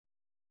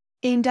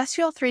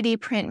Industrial 3D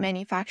print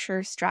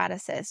manufacturer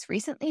Stratasys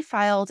recently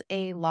filed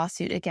a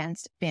lawsuit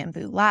against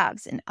Bambu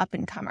Labs, an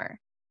up-and-comer.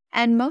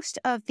 And most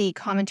of the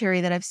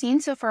commentary that I've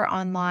seen so far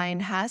online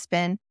has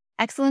been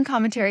excellent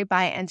commentary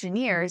by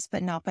engineers,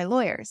 but not by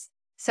lawyers.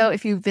 So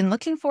if you've been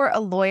looking for a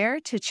lawyer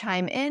to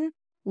chime in,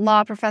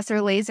 Law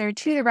Professor Laser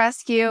to the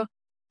rescue.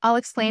 I'll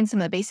explain some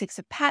of the basics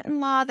of patent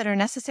law that are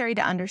necessary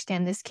to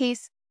understand this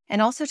case,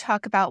 and also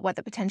talk about what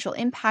the potential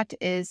impact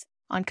is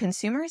on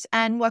consumers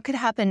and what could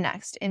happen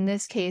next in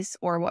this case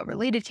or what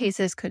related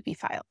cases could be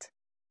filed.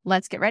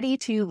 Let's get ready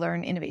to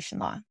learn innovation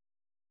law.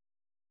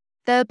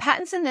 The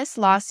patents in this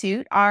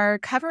lawsuit are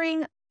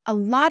covering a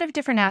lot of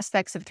different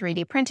aspects of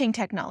 3D printing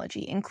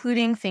technology,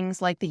 including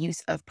things like the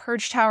use of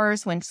purge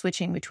towers when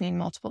switching between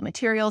multiple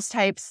materials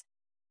types,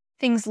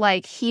 things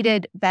like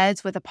heated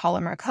beds with a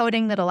polymer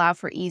coating that allow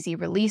for easy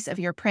release of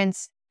your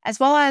prints, as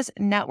well as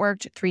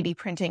networked 3D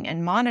printing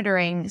and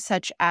monitoring,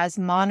 such as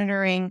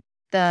monitoring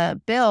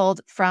the build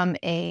from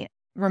a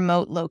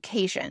remote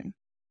location.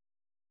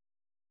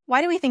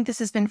 Why do we think this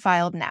has been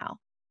filed now?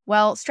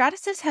 Well,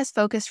 Stratasys has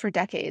focused for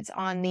decades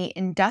on the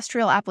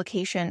industrial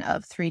application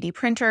of 3D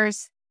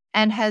printers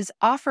and has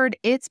offered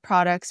its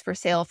products for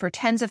sale for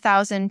tens of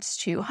thousands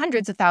to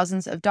hundreds of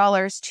thousands of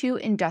dollars to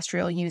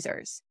industrial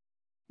users.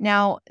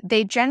 Now,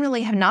 they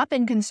generally have not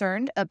been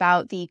concerned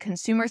about the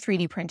consumer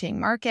 3D printing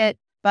market,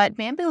 but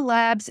Bambu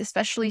Labs,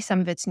 especially some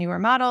of its newer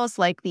models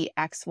like the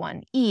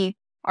X1E,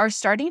 are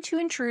starting to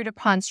intrude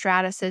upon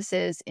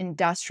Stratasys'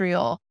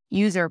 industrial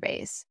user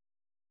base.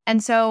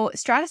 And so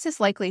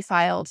Stratasys likely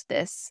filed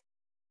this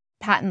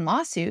patent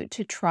lawsuit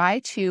to try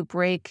to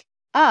break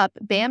up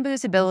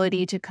Bambu's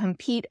ability to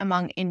compete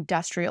among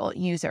industrial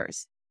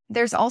users.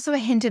 There's also a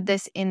hint of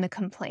this in the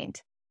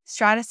complaint.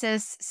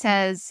 Stratasys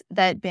says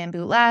that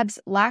Bambu Labs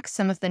lacks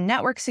some of the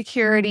network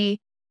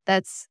security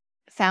that's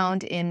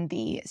found in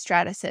the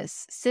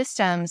Stratasys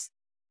systems,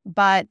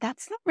 but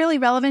that's not really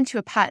relevant to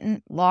a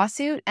patent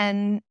lawsuit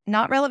and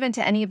not relevant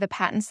to any of the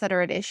patents that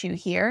are at issue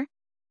here.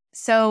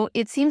 So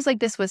it seems like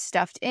this was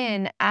stuffed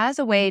in as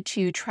a way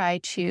to try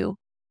to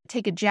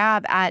take a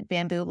jab at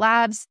Bambu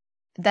Labs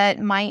that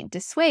might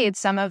dissuade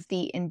some of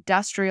the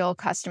industrial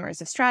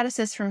customers of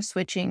Stratasys from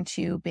switching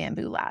to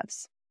Bambu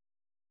Labs.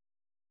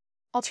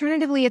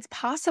 Alternatively, it's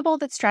possible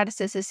that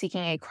Stratasys is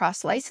seeking a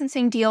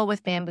cross-licensing deal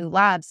with Bambu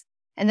Labs,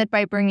 and that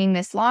by bringing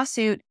this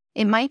lawsuit,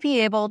 it might be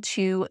able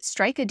to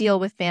strike a deal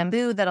with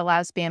Bambu that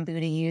allows Bambu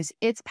to use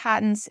its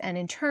patents and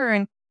in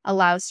turn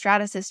allows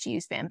Stratasys to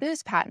use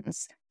Bambu's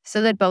patents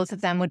so that both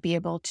of them would be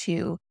able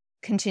to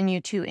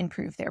continue to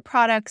improve their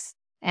products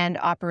and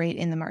operate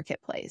in the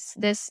marketplace.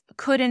 This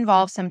could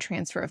involve some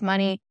transfer of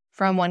money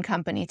from one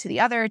company to the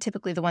other.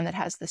 Typically, the one that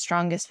has the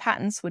strongest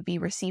patents would be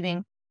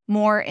receiving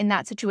more in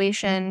that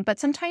situation, but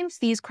sometimes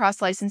these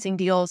cross-licensing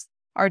deals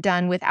are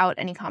done without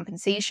any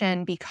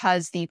compensation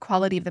because the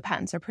quality of the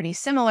patents are pretty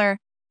similar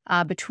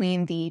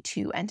between the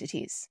two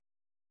entities.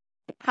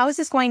 How is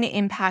this going to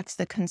impact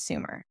the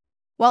consumer?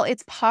 Well,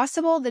 it's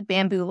possible that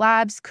Bambu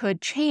Labs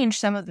could change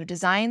some of the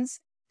designs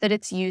that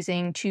it's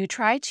using to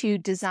try to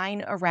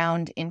design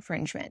around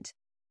infringement.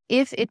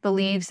 If it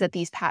believes that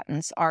these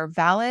patents are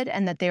valid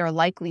and that they are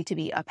likely to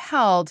be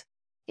upheld,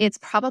 it's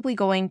probably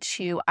going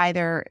to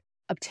either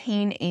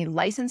obtain a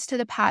license to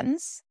the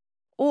patents,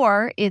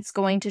 or it's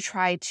going to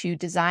try to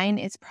design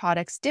its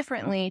products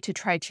differently to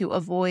try to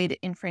avoid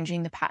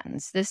infringing the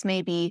patents. This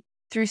may be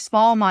through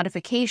small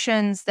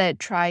modifications that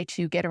try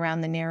to get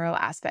around the narrow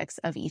aspects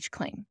of each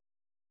claim.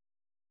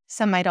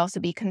 Some might also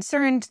be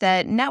concerned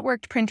that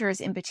networked printers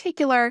in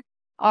particular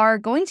are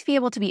going to be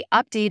able to be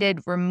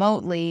updated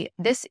remotely.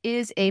 This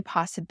is a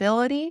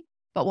possibility,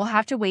 but we'll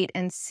have to wait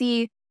and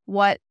see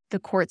what the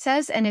court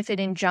says and if an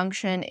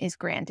injunction is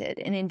granted.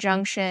 An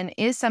injunction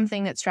is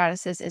something that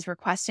Stratasys is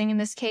requesting in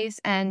this case,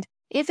 and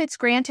if it's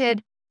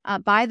granted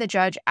by the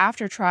judge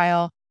after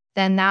trial,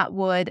 then that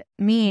would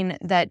mean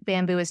that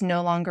Bambu is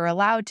no longer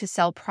allowed to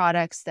sell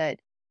products that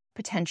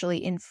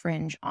potentially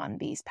infringe on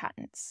these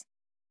patents.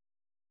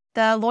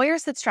 The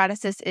lawyers that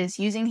Stratasys is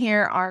using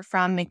here are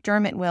from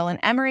McDermott, Will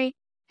 & Emery,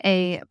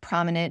 a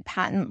prominent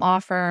patent law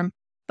firm.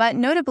 But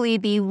notably,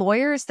 the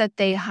lawyers that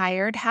they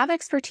hired have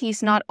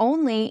expertise not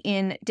only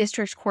in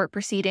district court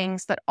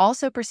proceedings, but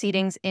also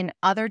proceedings in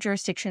other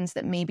jurisdictions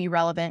that may be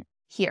relevant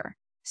here.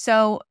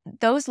 So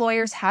those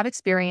lawyers have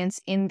experience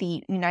in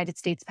the United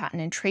States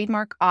Patent and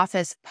Trademark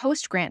Office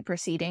post-grant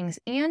proceedings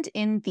and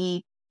in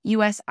the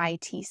US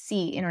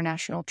ITC,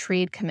 International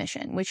Trade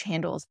Commission, which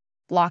handles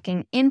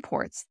blocking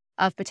imports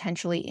of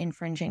potentially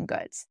infringing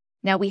goods.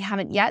 Now, we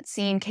haven't yet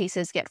seen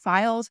cases get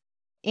filed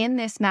in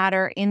this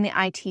matter in the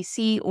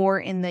ITC or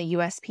in the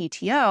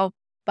USPTO,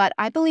 but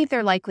I believe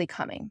they're likely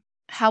coming.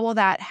 How will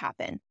that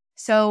happen?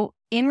 So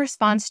in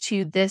response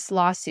to this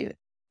lawsuit,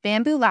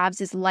 Bambu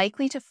Labs is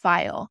likely to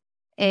file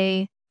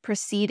a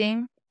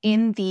proceeding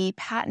in the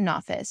patent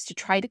office to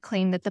try to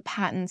claim that the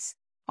patents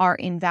are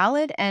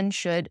invalid and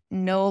should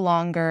no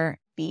longer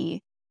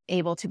be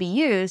able to be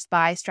used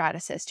by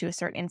Stratasys to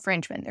assert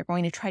infringement. They're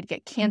going to try to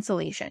get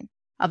cancellation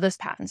of those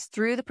patents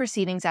through the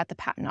proceedings at the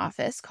patent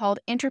office called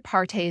inter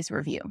partes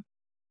review.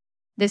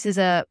 This is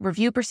a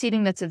review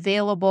proceeding that's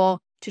available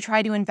to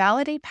try to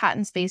invalidate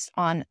patents based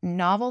on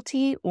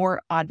novelty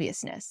or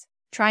obviousness,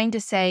 trying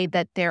to say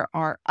that there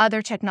are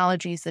other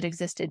technologies that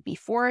existed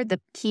before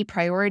the key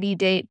priority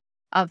date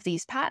of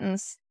these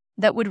patents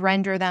that would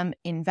render them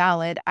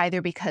invalid,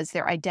 either because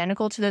they're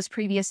identical to those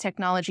previous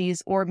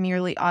technologies or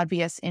merely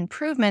obvious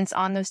improvements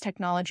on those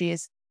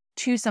technologies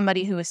to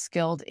somebody who is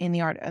skilled in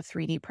the art of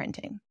 3D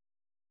printing.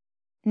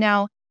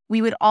 Now,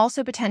 we would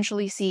also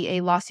potentially see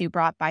a lawsuit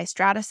brought by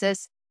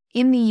Stratasys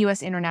in the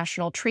U.S.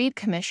 International Trade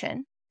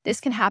Commission. This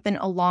can happen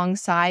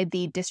alongside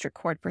the district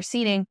court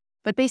proceeding,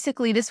 but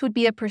basically this would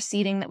be a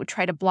proceeding that would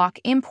try to block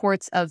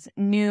imports of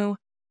new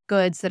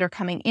goods that are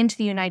coming into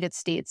the United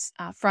States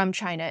from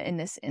China in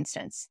this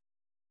instance.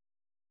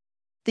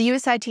 The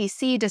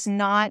USITC does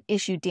not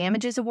issue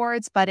damages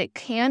awards, but it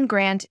can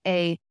grant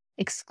an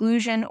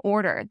exclusion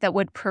order that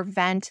would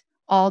prevent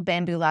all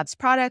Bambu Labs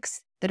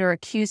products that are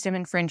accused of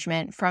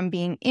infringement from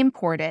being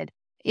imported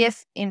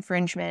if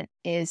infringement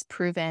is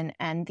proven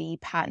and the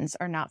patents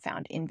are not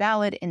found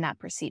invalid in that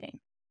proceeding.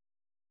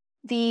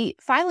 The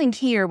filing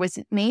here was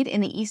made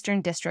in the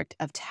Eastern District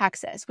of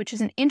Texas, which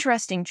is an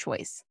interesting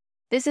choice.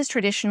 This is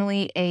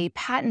traditionally a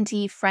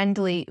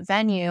patentee-friendly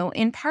venue,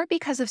 in part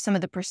because of some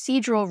of the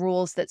procedural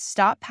rules that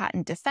stop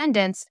patent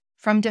defendants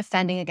from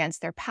defending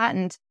against their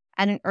patent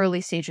at an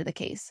early stage of the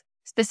case.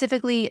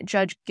 Specifically,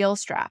 Judge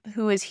Gilstrap,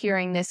 who is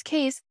hearing this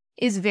case,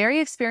 is very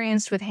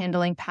experienced with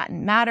handling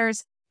patent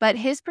matters, but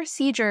his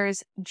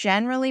procedures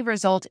generally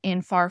result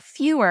in far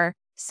fewer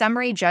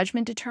summary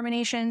judgment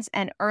determinations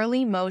and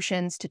early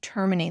motions to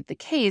terminate the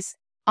case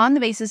on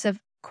the basis of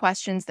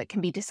questions that can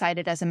be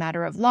decided as a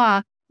matter of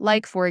law,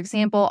 like, for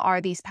example,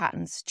 are these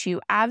patents too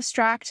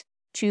abstract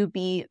to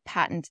be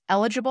patent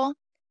eligible,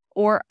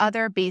 or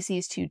other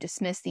bases to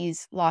dismiss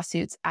these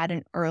lawsuits at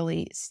an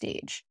early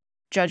stage.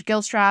 Judge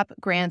Gilstrap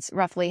grants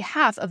roughly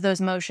half of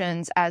those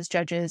motions as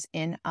judges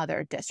in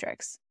other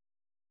districts.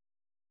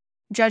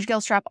 Judge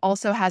Gilstrap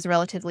also has a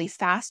relatively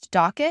fast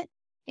docket,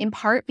 in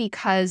part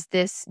because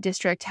this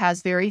district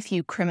has very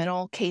few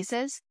criminal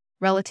cases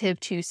relative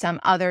to some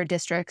other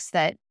districts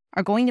that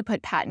are going to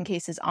put patent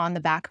cases on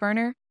the back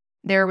burner.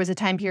 There was a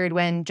time period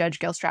when Judge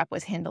Gilstrap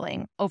was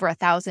handling over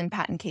 1,000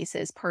 patent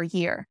cases per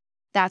year.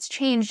 That's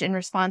changed in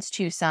response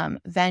to some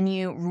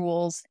venue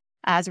rules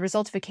as a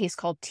result of a case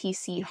called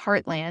TC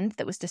Heartland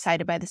that was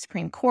decided by the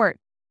Supreme Court.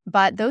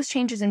 But those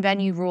changes in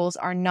venue rules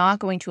are not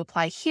going to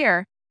apply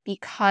here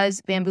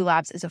because Bambu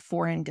Labs is a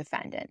foreign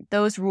defendant.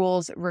 Those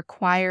rules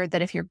require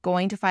that if you're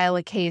going to file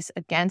a case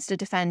against a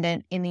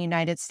defendant in the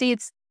United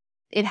States,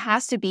 it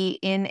has to be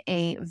in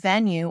a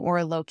venue or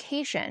a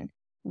location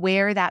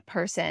where that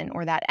person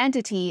or that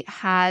entity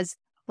has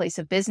a place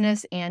of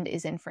business and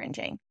is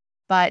infringing.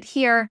 But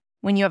here,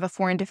 when you have a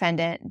foreign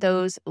defendant,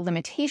 those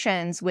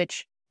limitations,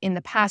 which in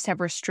the past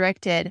have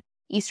restricted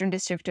Eastern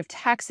District of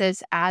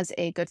Texas as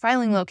a good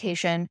filing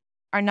location,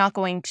 are not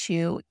going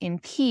to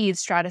impede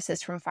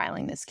Stratasys from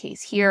filing this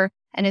case here,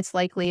 and it's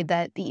likely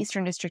that the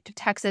Eastern District of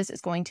Texas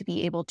is going to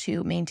be able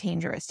to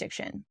maintain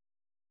jurisdiction.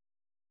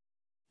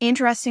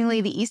 Interestingly,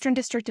 the Eastern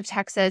District of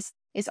Texas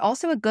is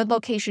also a good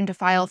location to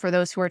file for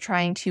those who are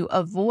trying to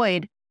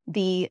avoid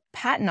the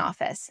Patent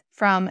Office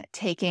from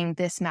taking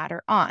this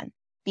matter on.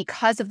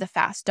 Because of the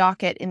fast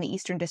docket in the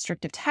Eastern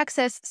District of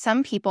Texas,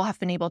 some people have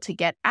been able to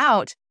get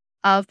out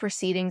of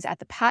proceedings at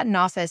the Patent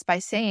Office by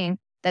saying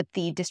that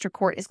the district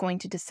court is going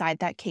to decide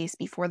that case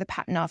before the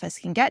Patent Office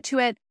can get to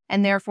it,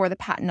 and therefore the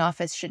Patent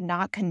Office should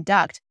not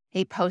conduct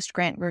a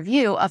post-grant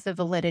review of the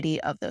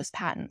validity of those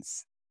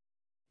patents.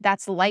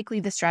 That's likely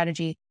the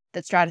strategy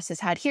that Stratasys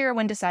had here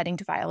when deciding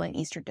to file in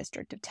Eastern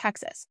District of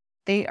Texas.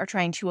 They are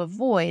trying to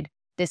avoid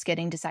this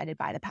getting decided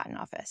by the Patent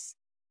Office.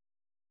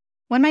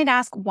 One might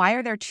ask, why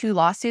are there two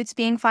lawsuits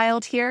being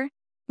filed here?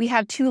 We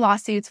have two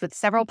lawsuits with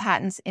several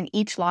patents in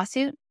each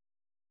lawsuit.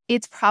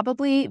 It's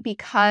probably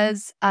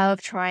because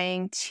of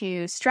trying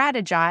to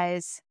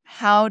strategize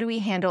how do we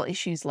handle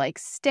issues like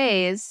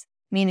stays,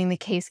 meaning the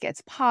case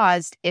gets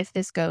paused if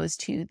this goes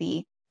to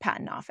the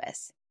Patent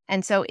Office.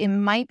 And so it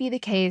might be the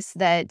case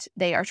that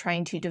they are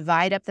trying to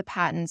divide up the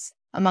patents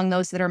among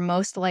those that are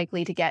most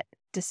likely to get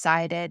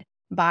decided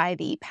by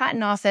the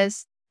Patent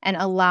Office and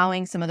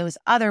allowing some of those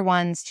other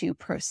ones to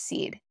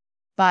proceed.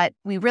 But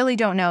we really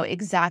don't know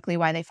exactly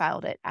why they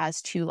filed it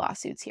as two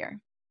lawsuits here.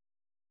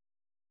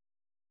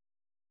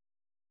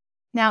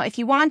 Now, if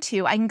you want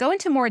to, I can go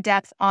into more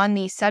depth on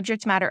the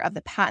subject matter of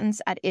the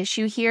patents at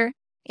issue here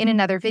in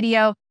another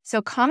video.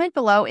 So comment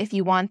below if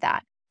you want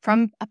that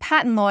from a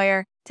patent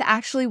lawyer to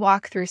actually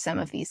walk through some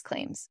of these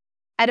claims.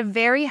 At a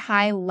very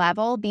high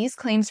level, these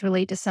claims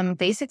relate to some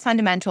basic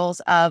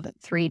fundamentals of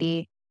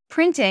 3D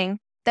printing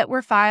that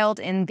were filed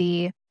in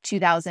the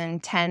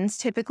 2010s,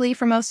 typically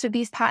for most of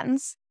these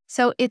patents.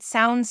 So it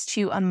sounds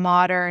to a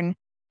modern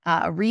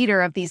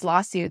reader of these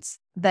lawsuits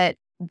that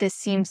this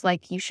seems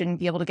like you shouldn't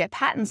be able to get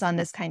patents on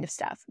this kind of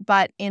stuff.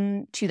 But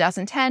in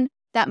 2010,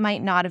 that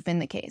might not have been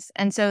the case.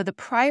 And so the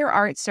prior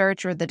art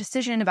search or the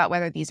decision about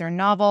whether these are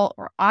novel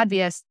or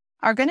obvious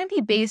are going to be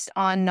based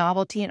on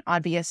novelty and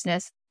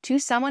obviousness to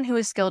someone who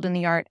is skilled in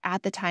the art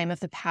at the time of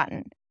the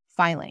patent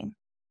filing,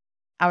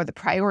 or the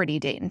priority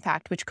date, in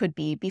fact, which could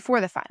be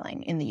before the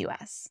filing in the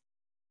US.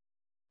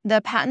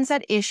 The patents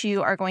at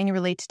issue are going to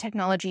relate to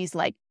technologies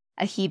like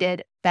a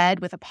heated bed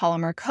with a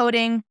polymer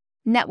coating,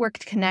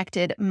 networked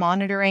connected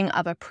monitoring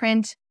of a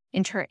print,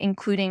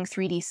 including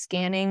 3D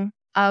scanning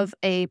of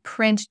a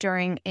print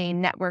during a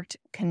networked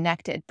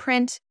connected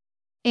print,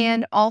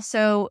 and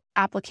also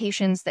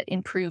applications that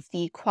improve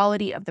the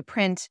quality of the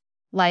print,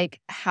 like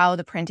how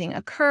the printing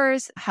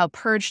occurs, how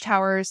purge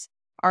towers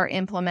are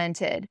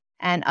implemented,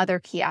 and other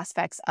key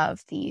aspects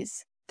of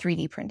these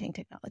 3D printing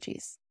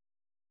technologies.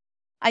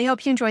 I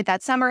hope you enjoyed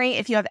that summary.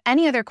 If you have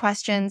any other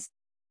questions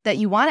that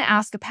you want to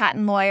ask a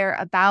patent lawyer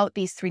about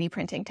these 3D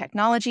printing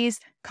technologies,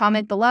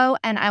 comment below,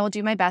 and I will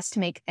do my best to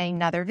make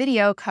another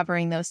video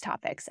covering those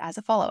topics as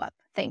a follow-up.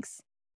 Thanks.